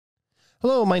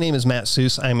Hello, my name is Matt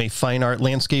Suess. I'm a fine art,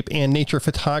 landscape, and nature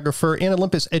photographer and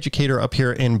Olympus educator up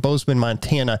here in Bozeman,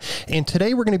 Montana. And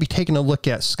today we're going to be taking a look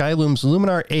at Skylum's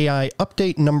Luminar AI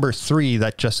update number 3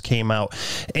 that just came out.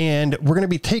 And we're going to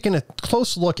be taking a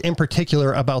close look in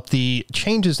particular about the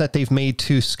changes that they've made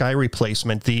to sky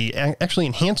replacement, the actually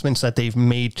enhancements that they've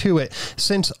made to it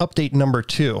since update number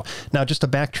 2. Now, just to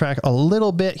backtrack a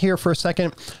little bit here for a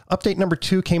second, update number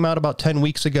 2 came out about 10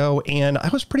 weeks ago, and I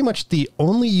was pretty much the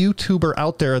only YouTuber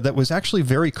out there that was actually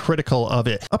very critical of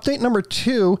it. Update number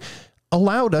 2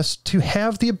 allowed us to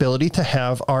have the ability to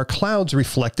have our clouds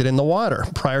reflected in the water.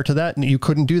 Prior to that, you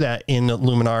couldn't do that in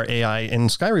Luminar AI in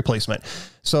sky replacement.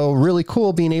 So really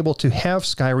cool being able to have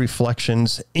sky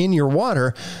reflections in your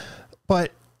water.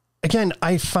 But again,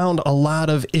 I found a lot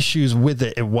of issues with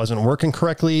it. It wasn't working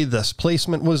correctly. This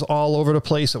placement was all over the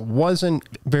place. It wasn't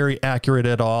very accurate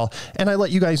at all. And I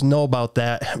let you guys know about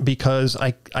that because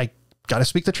I got to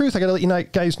speak the truth. I got to let you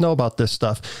guys know about this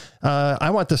stuff. I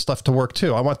want this stuff to work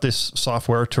too. I want this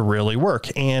software to really work.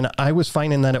 And I was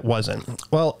finding that it wasn't.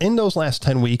 Well, in those last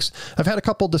 10 weeks, I've had a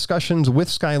couple discussions with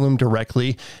Skylum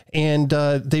directly, and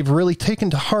they've really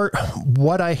taken to heart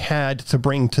what I had to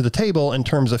bring to the table in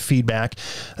terms of feedback.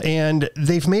 And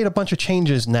they've made a bunch of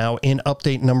changes now in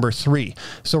update number 3.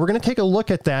 So we're going to take a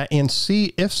look at that and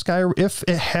see if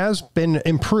it has been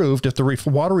improved, if the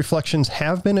water reflections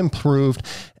have been improved.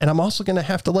 And I'm also going to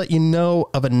have to let you know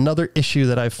of another issue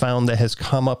that I've found that has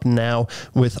come up now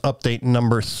with update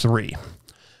number 3.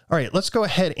 All right, let's go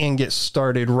ahead and get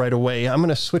started right away. I'm going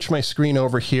to switch my screen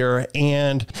over here,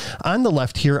 and on the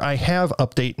left here, I have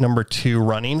update number 2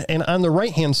 running, and on the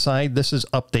right-hand side, this is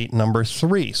update number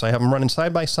 3. So I have them running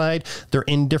side by side. They're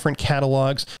in different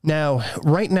catalogs. Now,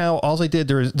 right now, all I did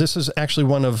this is actually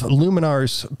one of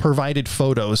Luminar's provided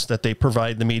photos that they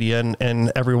provide the media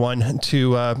and everyone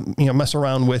to mess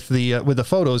around with the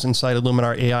photos inside of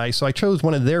Luminar AI. So I chose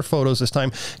one of their photos this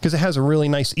time because it has a really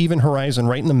nice even horizon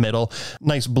right in the middle,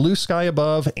 nice blue sky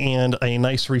above, and a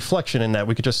nice reflection in that.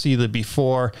 We could just see the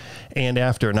before and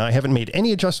after. Now, I haven't made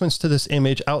any adjustments to this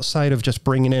image outside of just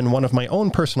bringing in one of my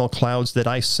own personal clouds that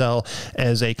I sell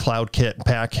as a cloud kit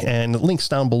pack, and links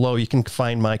down below. You can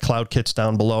find my cloud kits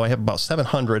down below. I have about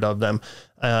 700 of them.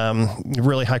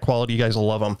 Really high quality. You guys will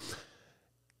love them.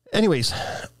 Anyways,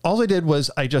 all I did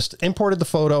was I just imported the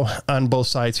photo on both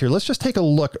sides here. Let's just take a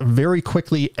look very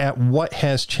quickly at what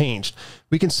has changed.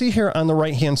 We can see here on the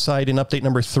right-hand side in update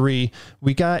number 3,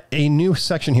 we got a new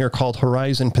section here called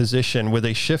Horizon Position with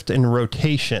a shift and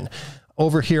rotation.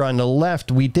 Over here on the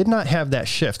left, we did not have that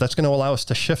shift. That's going to allow us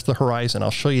to shift the horizon.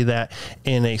 I'll show you that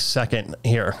in a second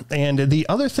here. And the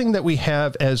other thing that we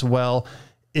have as well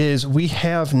is we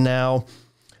have now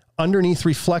underneath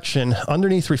reflection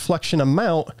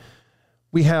amount,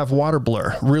 we have water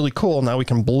blur. Really cool. Now we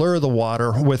can blur the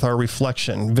water with our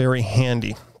reflection. Very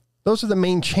handy. Those are the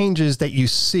main changes that you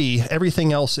see.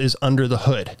 Everything else is under the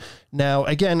hood. Now,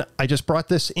 again, I just brought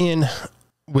this in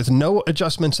with no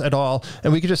adjustments at all.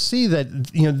 And we could just see that,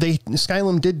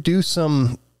 Skylum did do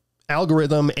some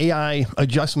algorithm AI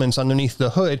adjustments underneath the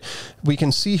hood. We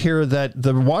can see here that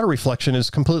the water reflection is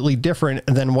completely different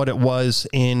than what it was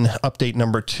in update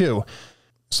number 2.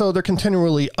 So they're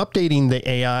continually updating the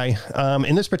AI.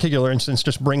 In this particular instance,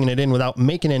 just bringing it in without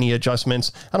making any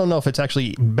adjustments. I don't know if it's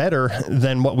actually better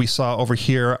than what we saw over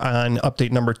here on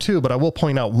update number 2, but I will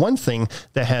point out one thing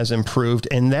that has improved,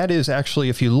 and that is actually,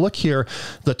 if you look here,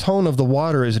 the tone of the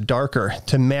water is darker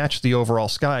to match the overall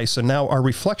sky. So now our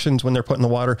reflections, when they're put in the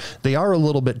water, they are a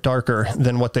little bit darker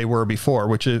than what they were before,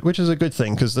 which is a good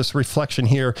thing, because this reflection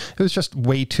here, it was just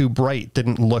way too bright,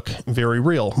 didn't look very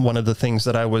real. One of the things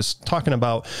that I was talking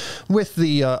about with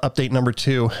the update number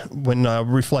 2 when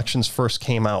reflections first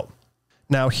came out.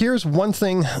 Now, here's one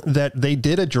thing that they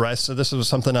did address. So this was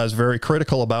something I was very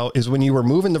critical about, is when you were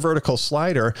moving the vertical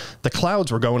slider, the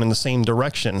clouds were going in the same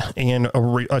direction. And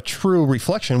a true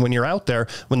reflection, when you're out there,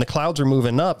 when the clouds are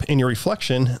moving up in your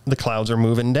reflection, the clouds are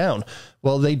moving down.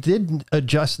 Well, they did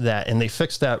adjust that, and they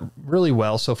fixed that really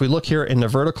well. So if we look here in the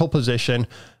vertical position,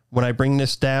 when I bring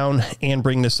this down and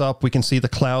bring this up, we can see the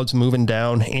clouds moving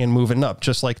down and moving up,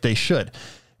 just like they should.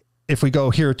 If we go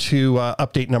here to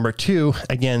update number 2,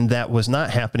 again, that was not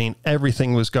happening.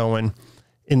 Everything was going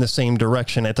in the same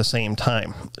direction at the same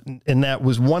time. And that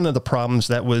was one of the problems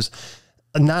that was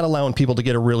not allowing people to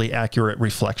get a really accurate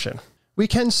reflection. We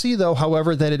can see, though,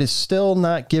 however, that it is still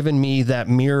not giving me that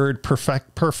mirrored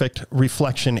perfect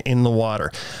reflection in the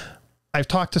water. I've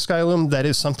talked to Skylum. That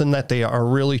is something that they are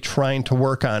really trying to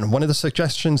work on. One of the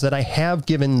suggestions that I have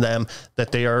given them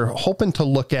that they are hoping to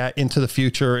look at into the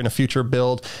future in a future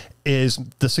build is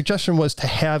the suggestion was to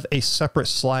have a separate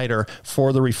slider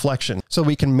for the reflection, so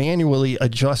we can manually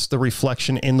adjust the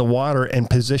reflection in the water and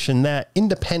position that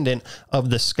independent of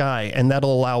the sky. And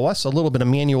that'll allow us a little bit of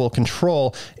manual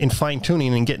control in fine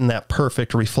tuning and getting that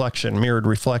perfect reflection, mirrored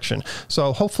reflection.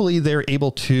 So hopefully they're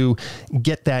able to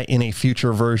get that in a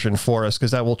future version for us,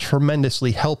 because that will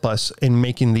tremendously help us in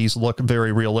making these look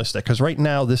very realistic. Because right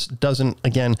now this doesn't,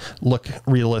 again, look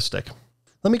realistic.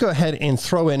 Let me go ahead and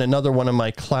throw in another one of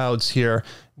my clouds here,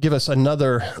 give us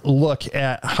another look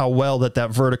at how well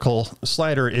that vertical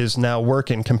slider is now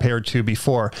working compared to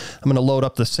before. I'm going to load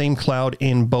up the same cloud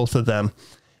in both of them.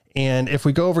 And if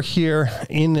we go over here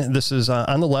this is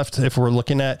on the left, if we're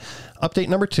looking at update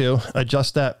number 2,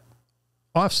 adjust that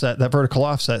offset, that vertical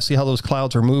offset, see how those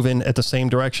clouds are moving at the same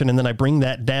direction. And then I bring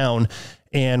that down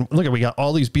and look at, we got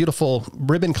all these beautiful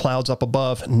ribbon clouds up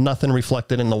above, nothing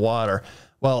reflected in the water.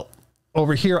 Well,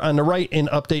 over here on the right in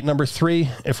update number 3,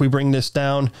 if we bring this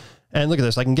down and look at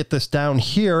this, I can get this down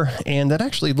here, and that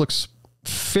actually looks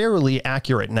fairly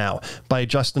accurate now by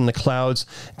adjusting the clouds.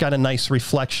 Got a nice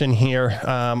reflection here.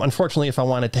 Unfortunately, if I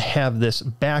wanted to have this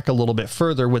back a little bit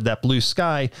further with that blue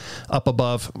sky up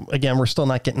above, again, we're still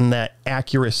not getting that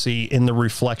accuracy in the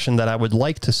reflection that I would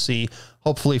like to see.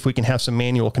 Hopefully, if we can have some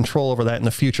manual control over that in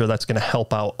the future, that's going to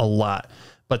help out a lot.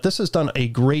 But this has done a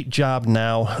great job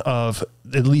now of,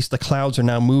 at least the clouds are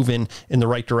now moving in the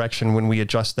right direction when we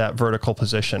adjust that vertical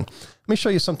position. Let me show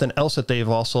you something else that they've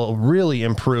also really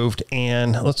improved.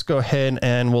 And let's go ahead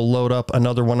and we'll load up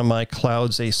another one of my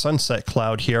clouds, a sunset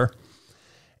cloud here.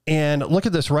 And look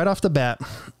at this right off the bat.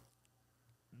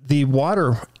 The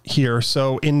water here.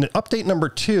 So in update number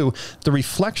 2, the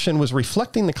reflection was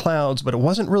reflecting the clouds, but it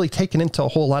wasn't really taking into a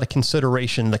whole lot of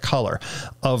consideration the color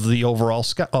of the overall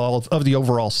sky, of the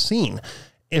overall scene.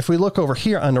 If we look over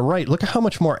here on the right, look at how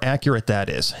much more accurate that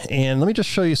is. And let me just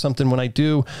show you something. When I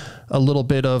do a little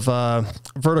bit of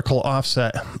vertical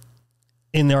offset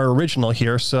in our original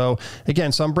here. So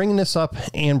again, so I'm bringing this up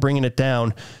and bringing it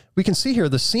down. We can see here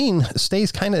the scene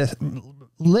stays kind of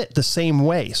lit the same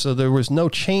way. So there was no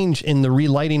change in the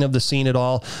relighting of the scene at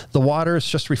all. The water is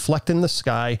just reflecting the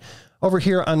sky. Over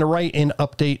here on the right in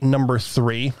update number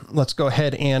 3, let's go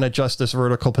ahead and adjust this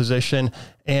vertical position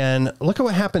and look at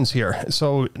what happens here.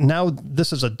 So now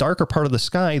this is a darker part of the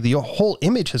sky. The whole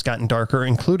image has gotten darker,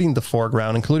 including the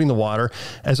foreground, including the water.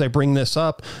 As I bring this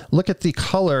up, look at the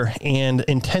color and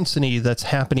intensity that's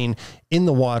happening in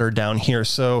the water down here.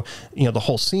 So, you know, the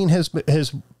whole scene has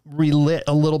relit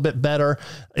a little bit better,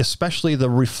 especially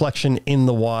the reflection in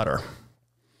the water.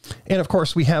 And of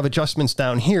course, we have adjustments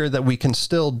down here that we can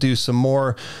still do some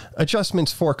more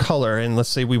adjustments for color. And let's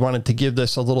say we wanted to give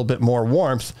this a little bit more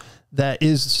warmth, that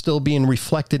is still being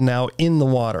reflected now in the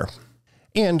water.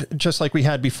 And just like we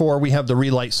had before, we have the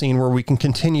relight scene where we can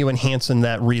continue enhancing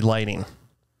that relighting.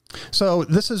 So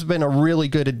this has been a really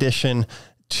good addition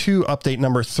to update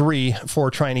number 3 for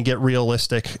trying to get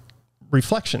realistic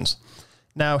reflections.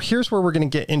 Now, here's where we're going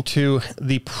to get into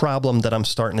the problem that I'm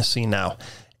starting to see now.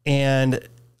 And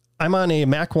I'm on a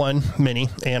Mac 1 Mini,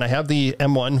 and I have the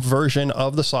M1 version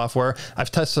of the software.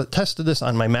 I've tested this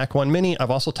on my Mac 1 Mini.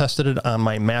 I've also tested it on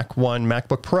my Mac 1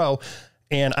 MacBook Pro.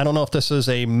 And I don't know if this is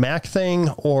a Mac thing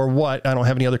or what. I don't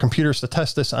have any other computers to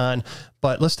test this on.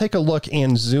 But let's take a look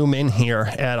and zoom in here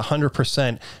at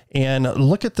 100% and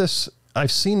look at this.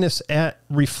 I've seen this at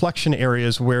reflection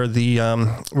areas where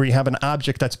where you have an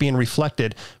object that's being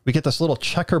reflected. We get this little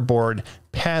checkerboard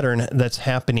pattern that's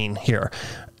happening here.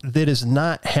 That is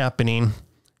not happening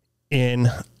in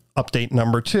update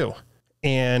number 2.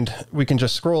 And we can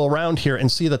just scroll around here and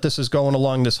see that this is going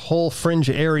along this whole fringe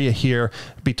area here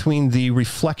between the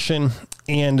reflection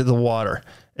and the water.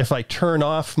 If I turn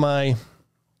off my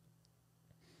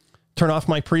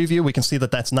preview, we can see that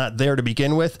that's not there to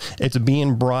begin with. It's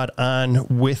being brought on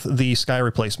with the sky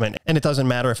replacement. And it doesn't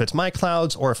matter if it's my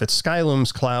clouds or if it's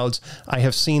Skylum's clouds. I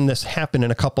have seen this happen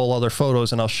in a couple other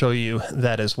photos, and I'll show you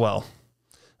that as well.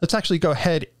 Let's actually go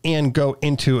ahead and go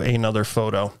into another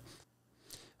photo.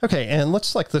 Okay, and let's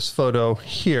select this photo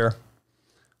here.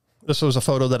 This was a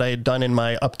photo that I had done in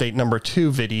my update number 2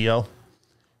 video.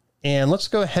 And let's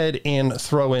go ahead and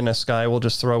throw in a sky. We'll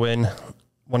just throw in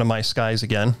one of my skies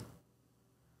again.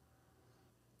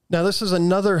 Now, this is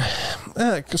another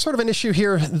sort of an issue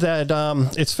here that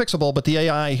it's fixable, but the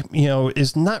AI,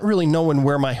 is not really knowing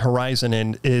where my horizon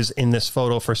is in this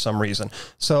photo for some reason.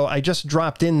 So I just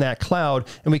dropped in that cloud,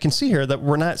 and we can see here that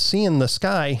we're not seeing the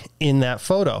sky in that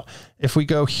photo. If we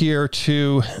go here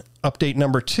to update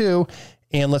number 2,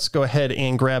 and let's go ahead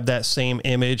and grab that same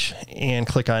image and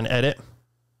click on edit.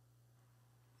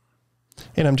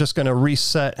 And I'm just going to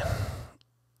reset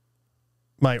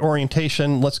my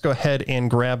orientation, let's go ahead and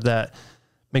grab that,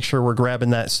 make sure we're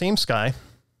grabbing that same sky.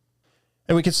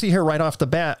 And we can see here right off the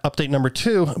bat, update number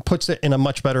 2 puts it in a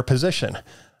much better position.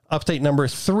 Update number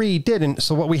 3 didn't.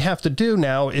 So what we have to do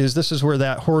now is, this is where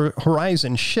that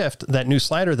horizon shift, that new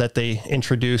slider that they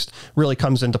introduced, really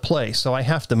comes into play. So I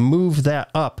have to move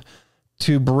that up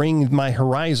to bring my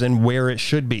horizon where it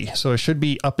should be. So it should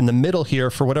be up in the middle here.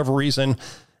 For whatever reason,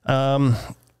 Luminar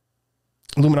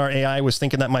AI was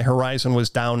thinking that my horizon was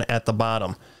down at the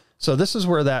bottom. So this is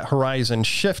where that horizon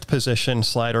shift position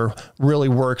slider really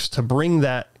works to bring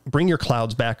your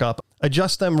clouds back up,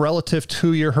 adjust them relative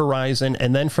to your horizon,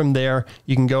 and then from there,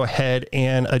 you can go ahead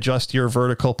and adjust your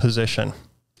vertical position.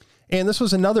 And this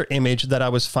was another image that I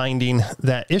was finding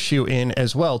that issue in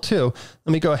as well too.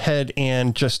 Let me go ahead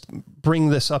and just bring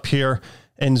this up here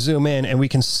and zoom in, and we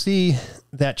can see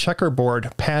that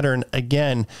checkerboard pattern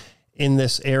again in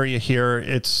this area here.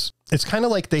 It's kind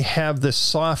of like they have this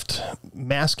soft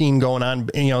masking going on,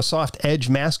 soft edge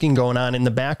masking going on in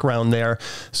the background there,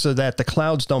 so that the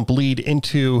clouds don't bleed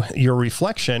into your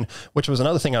reflection, which was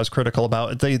another thing I was critical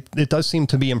about. It does seem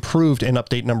to be improved in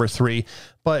update number 3,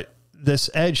 but this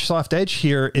soft edge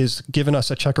here is giving us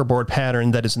a checkerboard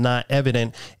pattern that is not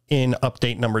evident in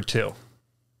update number 2.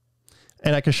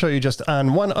 And I can show you just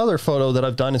on one other photo that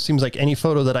I've done. It seems like any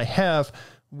photo that I have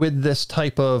with this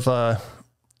type of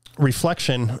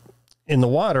reflection in the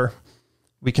water,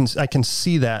 I can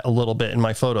see that a little bit in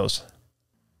my photos.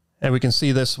 And we can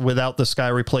see this without the sky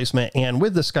replacement and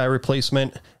with the sky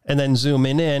replacement, and then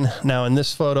zooming in. Now in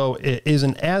this photo, it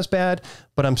isn't as bad,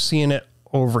 but I'm seeing it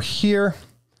over here.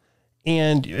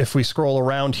 And if we scroll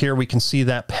around here, we can see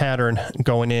that pattern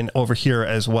going in over here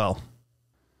as well.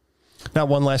 Now,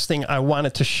 one last thing I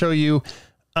wanted to show you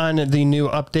on the new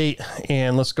update,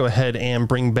 and let's go ahead and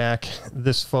bring back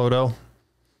this photo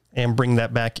and bring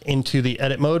that back into the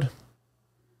edit mode.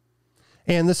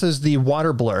 And this is the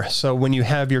water blur. So when you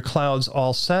have your clouds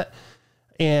all set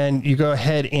and you go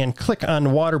ahead and click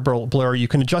on water blur, you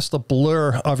can adjust the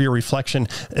blur of your reflection.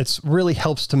 It really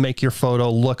helps to make your photo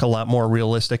look a lot more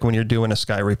realistic when you're doing a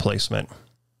sky replacement.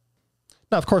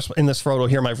 Now, of course, in this photo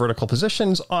here, my vertical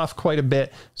position's off quite a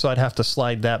bit, so I'd have to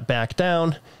slide that back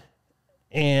down.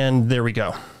 And there we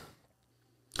go.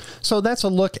 So that's a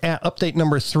look at update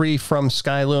number 3 from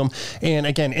Skylum. And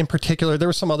again, in particular, there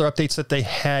were some other updates that they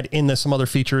had in this, some other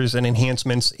features and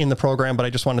enhancements in the program, but I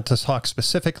just wanted to talk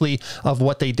specifically of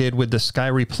what they did with the sky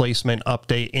replacement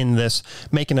update in this,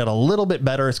 making it a little bit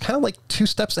better. It's kind of like 2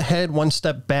 steps ahead, 1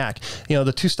 step back.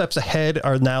 The 2 steps ahead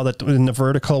are now that in the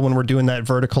vertical, when we're doing that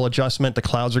vertical adjustment, the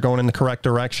clouds are going in the correct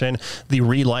direction. The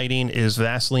relighting is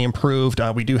vastly improved.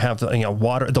 We do have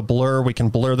the blur. We can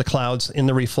blur the clouds in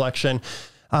the reflection.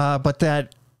 But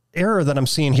that error that I'm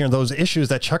seeing here, those issues,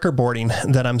 that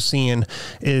checkerboarding that I'm seeing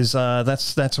is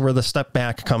that's where the step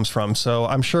back comes from. So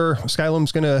I'm sure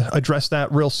Skylum's going to address that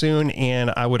real soon,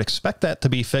 and I would expect that to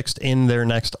be fixed in their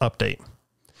next update.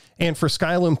 And for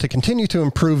Skylum to continue to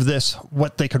improve this,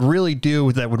 what they could really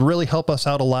do that would really help us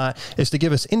out a lot is to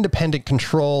give us independent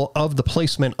control of the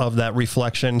placement of that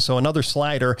reflection. So another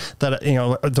slider that,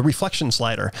 the reflection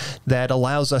slider that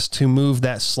allows us to move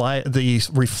the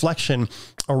reflection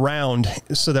around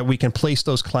so that we can place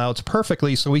those clouds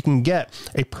perfectly so we can get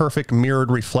a perfect mirrored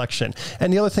reflection.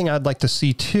 And the other thing I'd like to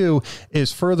see too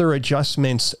is further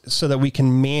adjustments so that we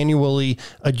can manually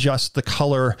adjust the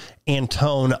color and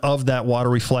tone of that water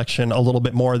reflection a little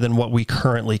bit more than what we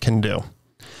currently can do.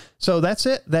 So that's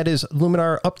it. That is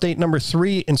Luminar update number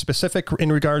 3 in specific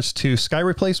in regards to sky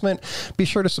replacement. Be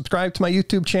sure to subscribe to my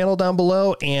YouTube channel down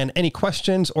below, and any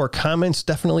questions or comments,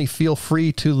 definitely feel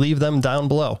free to leave them down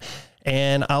below.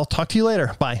 And I'll talk to you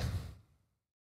later. Bye.